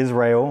 although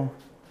Israel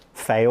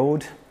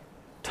failed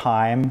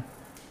time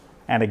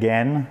and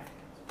again,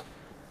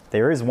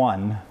 there is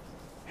one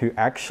who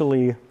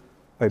actually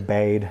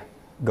obeyed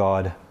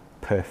God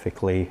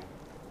perfectly.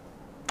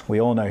 We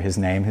all know his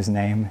name. His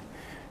name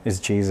is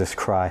Jesus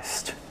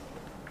Christ.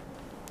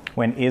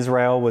 When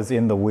Israel was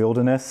in the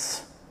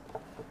wilderness,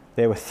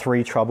 there were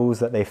 3 troubles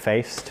that they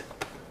faced.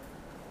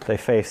 They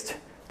faced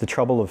the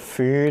trouble of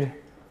food,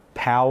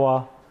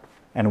 power,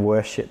 and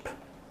worship.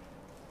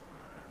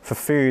 For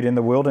food in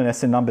the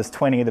wilderness in Numbers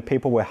 20, the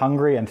people were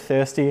hungry and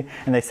thirsty,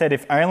 and they said,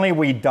 if only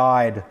we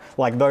died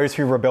like those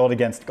who rebelled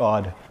against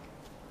God.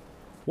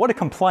 What a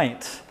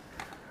complaint.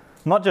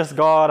 Not just,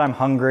 God, I'm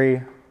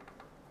hungry.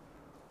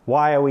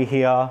 Why are we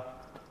here?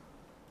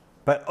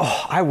 But,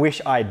 I wish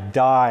I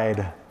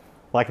died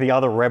like the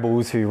other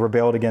rebels who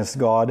rebelled against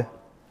God.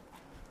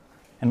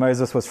 And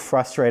Moses was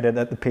frustrated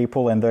at the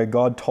people, and though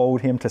God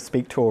told him to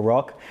speak to a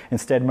rock,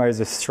 instead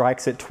Moses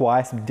strikes it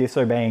twice,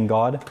 disobeying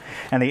God.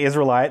 And the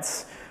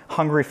Israelites,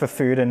 hungry for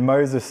food, and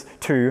Moses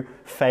too,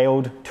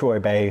 failed to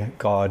obey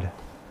God.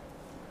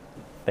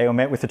 They were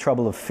met with the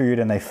trouble of food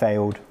and they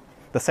failed.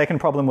 The second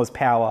problem was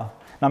power.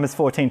 Numbers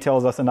 14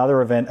 tells us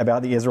another event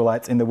about the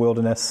Israelites in the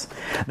wilderness.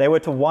 They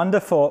were to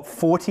wander for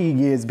 40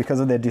 years because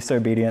of their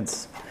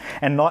disobedience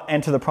and not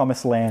enter the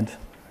promised land.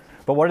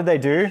 But what did they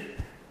do?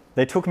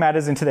 They took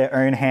matters into their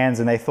own hands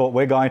and they thought,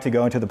 we're going to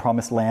go into the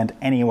promised land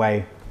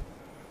anyway.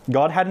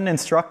 God hadn't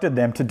instructed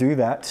them to do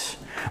that,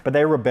 but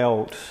they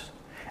rebelled.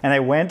 And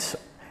they went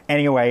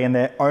anyway in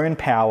their own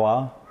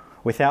power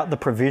without the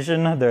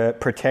provision, the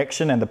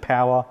protection, and the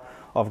power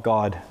of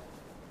God.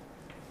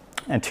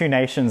 And 2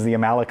 nations, the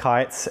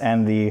Amalekites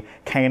and the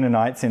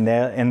Canaanites in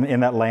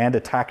that land,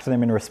 attacked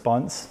them in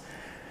response.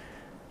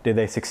 Did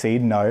they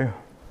succeed? No.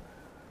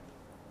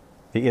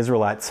 The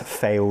Israelites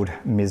failed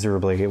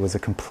miserably. It was a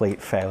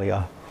complete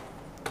failure.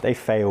 They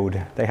failed.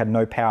 They had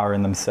no power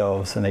in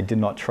themselves and they did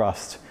not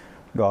trust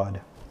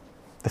God.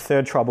 The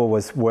third trouble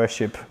was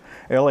worship.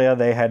 Earlier,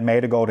 they had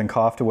made a golden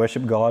calf to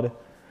worship God.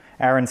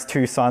 Aaron's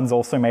 2 sons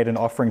also made an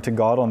offering to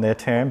God on their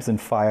terms, and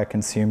fire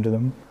consumed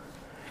them.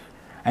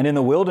 And in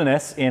the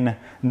wilderness, in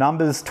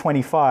Numbers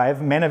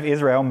 25, men of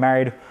Israel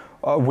married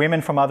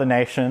women from other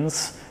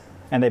nations,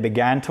 and they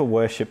began to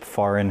worship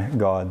foreign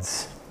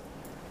gods.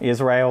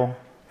 Israel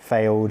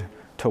failed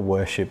to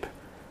worship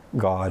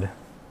God.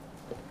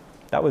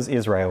 That was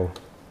Israel.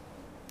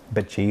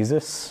 But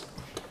Jesus?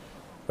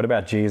 What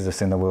about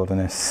Jesus in the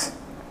wilderness?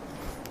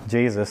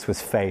 Jesus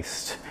was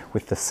faced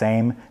with the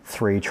same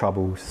 3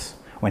 troubles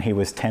when he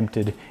was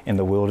tempted in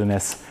the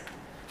wilderness,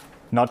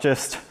 not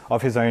just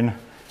of his own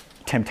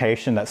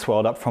temptation that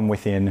swelled up from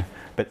within,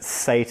 but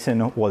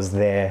Satan was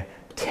there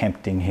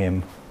tempting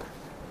him.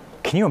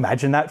 Can you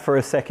imagine that for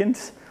a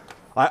second?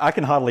 I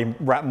can hardly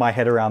wrap my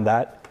head around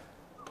that.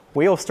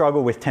 We all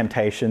struggle with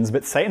temptations,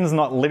 but Satan's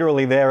not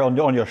literally there on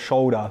your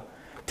shoulder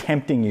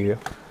tempting you.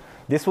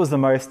 This was the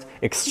most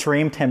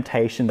extreme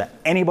temptation that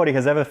anybody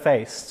has ever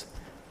faced.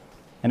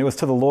 And it was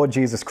to the Lord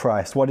Jesus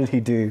Christ. What did he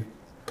do?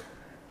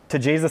 To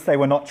Jesus, they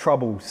were not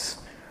troubles.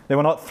 There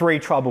were not 3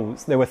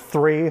 troubles. There were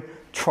 3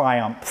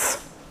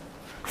 triumphs.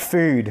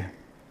 Food.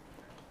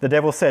 The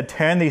devil said,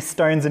 turn these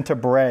stones into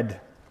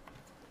bread.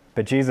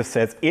 But Jesus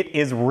says, it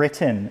is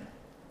written.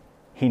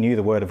 He knew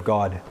the word of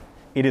God.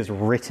 It is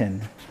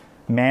written.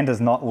 Man does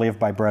not live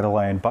by bread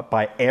alone, but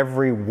by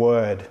every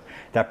word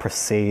that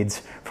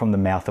proceeds from the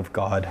mouth of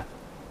God.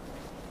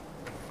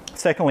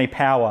 Secondly,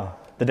 power.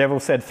 The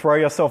devil said, throw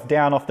yourself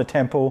down off the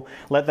temple.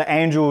 Let the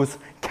angels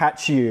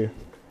catch you.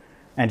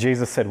 And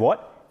Jesus said,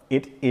 what?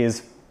 It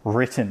is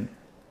written.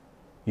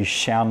 You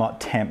shall not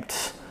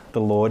tempt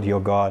the Lord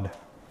your God.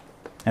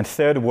 And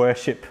third,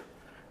 worship.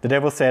 The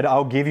devil said,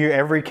 I'll give you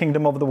every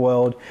kingdom of the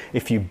world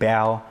if you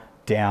bow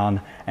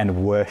down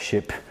and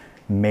worship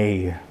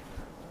me.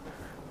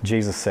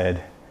 Jesus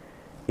said,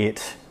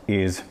 it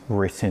is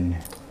written.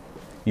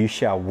 You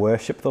shall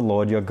worship the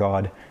Lord your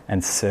God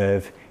and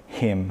serve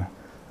him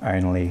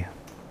only.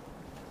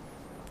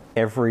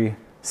 Every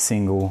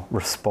single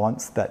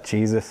response that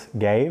Jesus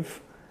gave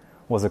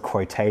was a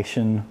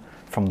quotation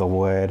from the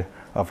word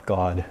of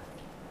God.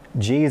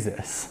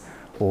 Jesus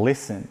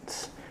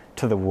listened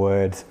to the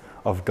words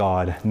of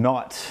God,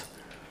 not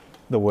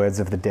the words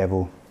of the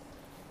devil.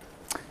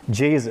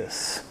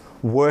 Jesus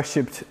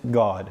worshipped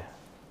God.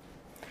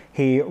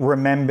 He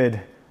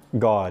remembered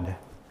God,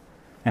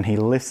 and he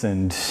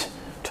listened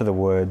to the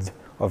words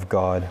of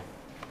God.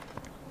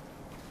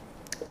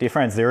 Dear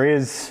friends, there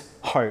is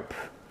hope.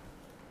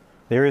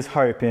 There is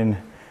hope in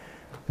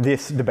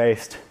this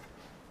debased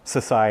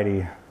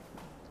society.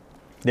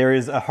 There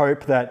is a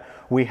hope that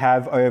we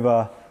have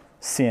over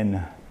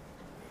sin.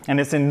 And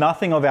it's in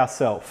nothing of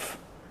ourselves.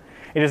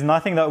 It is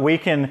nothing that we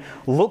can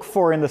look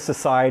for in the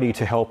society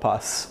to help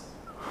us.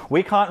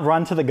 We can't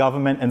run to the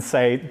government and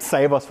say,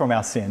 save us from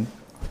our sin.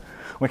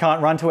 We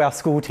can't run to our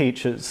school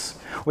teachers.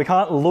 We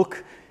can't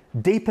look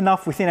deep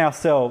enough within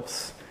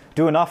ourselves,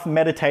 do enough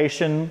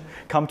meditation,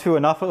 come to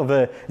enough of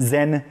a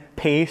Zen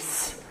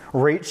peace,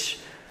 reach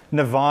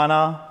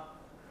nirvana,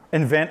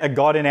 invent a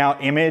God in our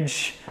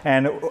image,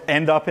 and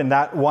end up in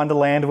that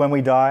wonderland when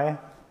we die.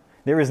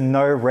 There is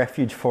no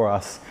refuge for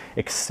us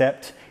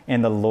except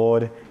in the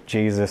Lord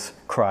Jesus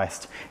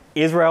Christ.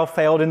 Israel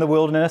failed in the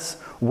wilderness.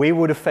 We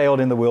would have failed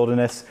in the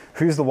wilderness.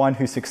 Who's the one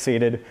who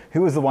succeeded?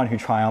 Who was the one who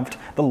triumphed?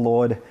 The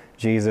Lord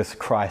Jesus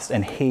Christ.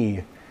 And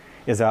he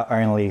is our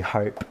only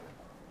hope.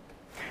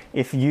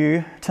 If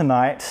you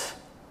tonight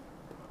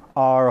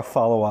are a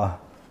follower,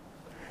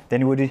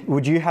 then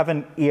would you have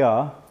an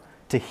ear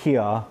to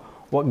hear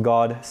what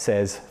God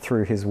says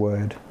through his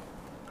word?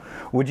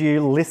 Would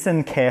you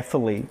listen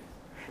carefully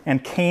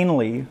and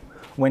keenly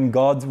when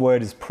God's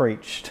word is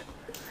preached?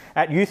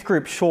 At youth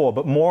group, sure,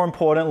 but more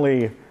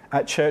importantly,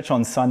 at church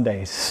on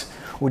Sundays,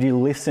 would you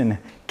listen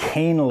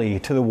keenly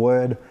to the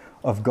word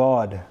of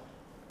God?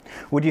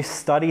 Would you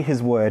study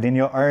his word in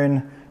your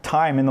own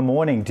time in the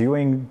morning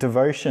doing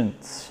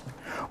devotions?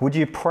 Would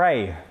you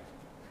pray?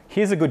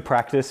 Here's a good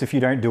practice if you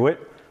don't do it.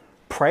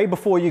 Pray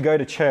before you go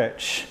to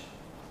church.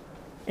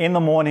 In the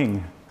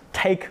morning,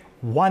 take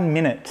 1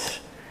 minute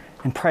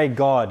and pray,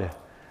 God,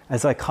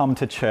 as I come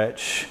to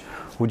church,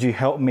 would you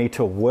help me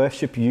to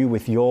worship you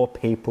with your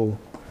people?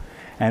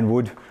 And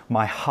would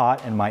my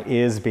heart and my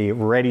ears be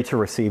ready to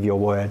receive your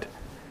word?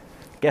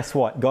 Guess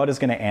what? God is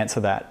going to answer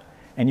that,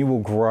 and you will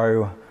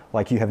grow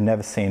like you have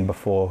never seen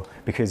before,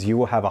 because you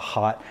will have a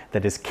heart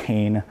that is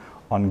keen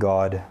on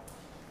God.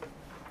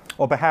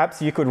 Or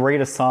perhaps you could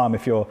read a psalm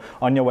if you're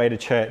on your way to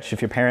church,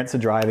 if your parents are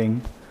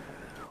driving.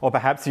 Or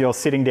perhaps you're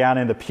sitting down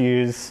in the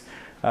pews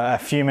a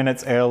few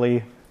minutes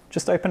early.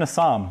 Just open a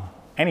psalm,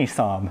 any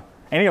psalm.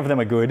 Any of them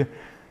are good.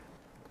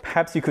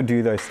 Perhaps you could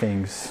do those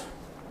things.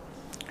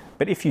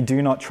 But if you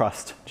do not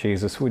trust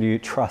Jesus, would you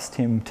trust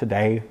him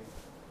today?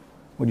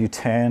 Would you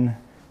turn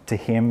to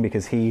him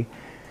because he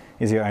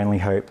is your only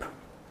hope?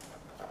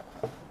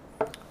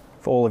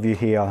 For all of you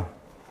here,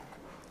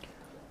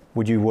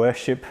 would you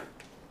worship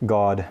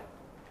God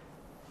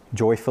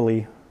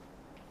joyfully,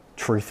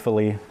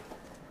 truthfully,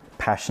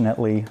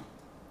 passionately?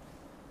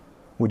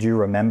 Would you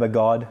remember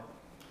God?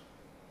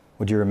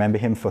 Would you remember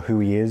him for who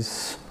he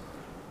is,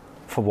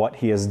 for what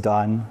he has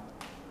done,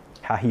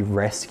 how he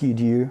rescued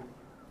you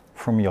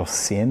from your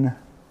sin?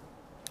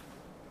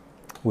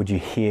 Would you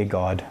hear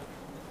God?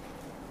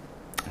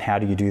 And how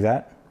do you do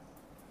that?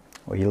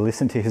 Well, you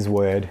listen to his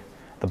word,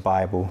 the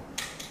Bible.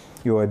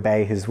 You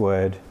obey his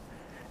word,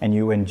 and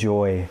you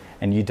enjoy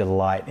and you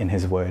delight in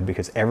his word,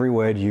 because every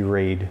word you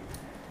read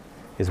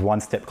is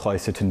one step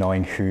closer to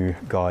knowing who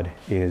God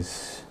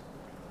is.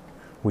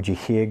 Would you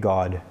hear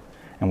God,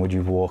 and would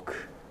you walk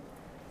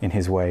in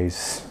his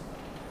ways?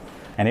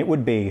 And it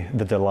would be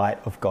the delight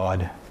of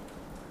God.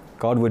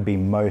 God would be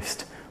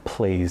most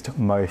pleased,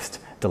 most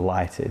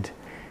delighted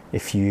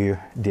if you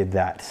did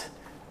that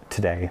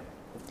today.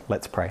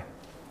 Let's pray.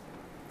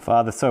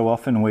 Father, so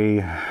often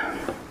we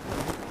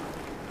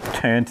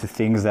turn to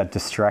things that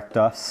distract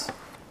us,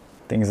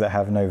 things that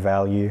have no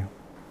value.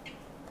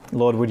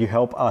 Lord, would you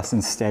help us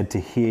instead to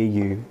hear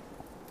you,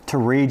 to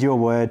read your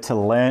word, to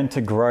learn,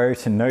 to grow,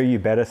 to know you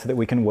better so that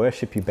we can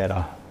worship you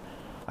better.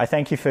 I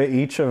thank you for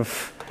each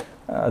of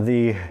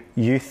the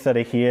youth that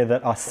are here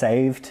that are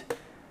saved,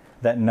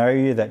 that know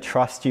you, that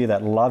trust you,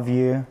 that love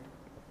you.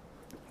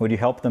 Would you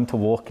help them to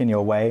walk in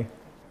your way,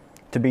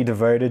 to be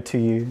devoted to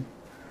you,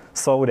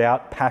 sold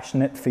out,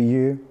 passionate for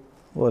you?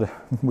 Lord,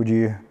 would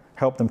you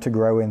help them to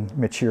grow in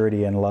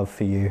maturity and love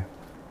for you?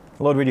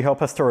 Lord, would you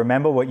help us to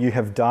remember what you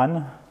have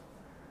done?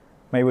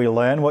 May we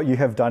learn what you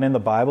have done in the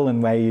Bible,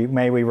 and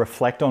may we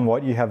reflect on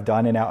what you have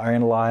done in our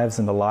own lives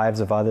and the lives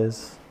of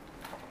others.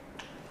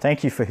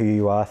 Thank you for who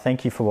you are.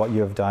 Thank you for what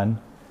you have done.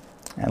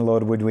 And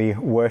Lord, would we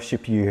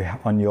worship you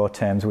on your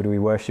terms? Would we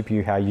worship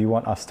you how you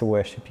want us to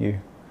worship you?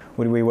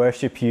 Would we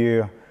worship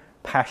you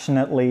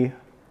passionately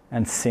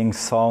and sing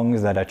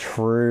songs that are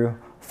true,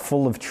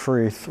 full of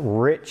truth,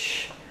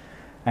 rich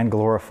and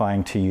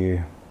glorifying to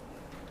you?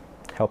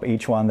 Help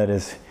each one that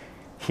is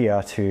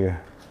here to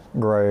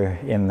grow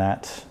in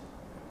that.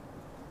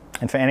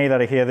 And for any that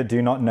are here that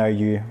do not know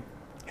you,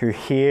 who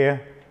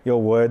hear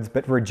your words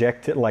but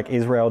reject it like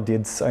Israel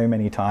did so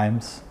many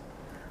times,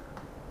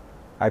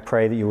 I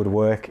pray that you would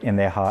work in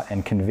their heart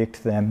and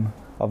convict them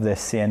of their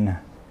sin,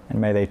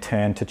 and may they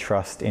turn to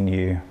trust in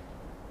you,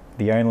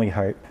 the only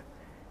hope,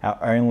 our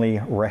only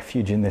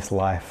refuge in this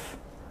life,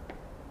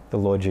 the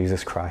Lord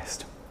Jesus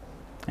Christ.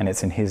 And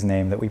it's in his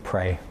name that we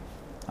pray.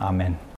 Amen.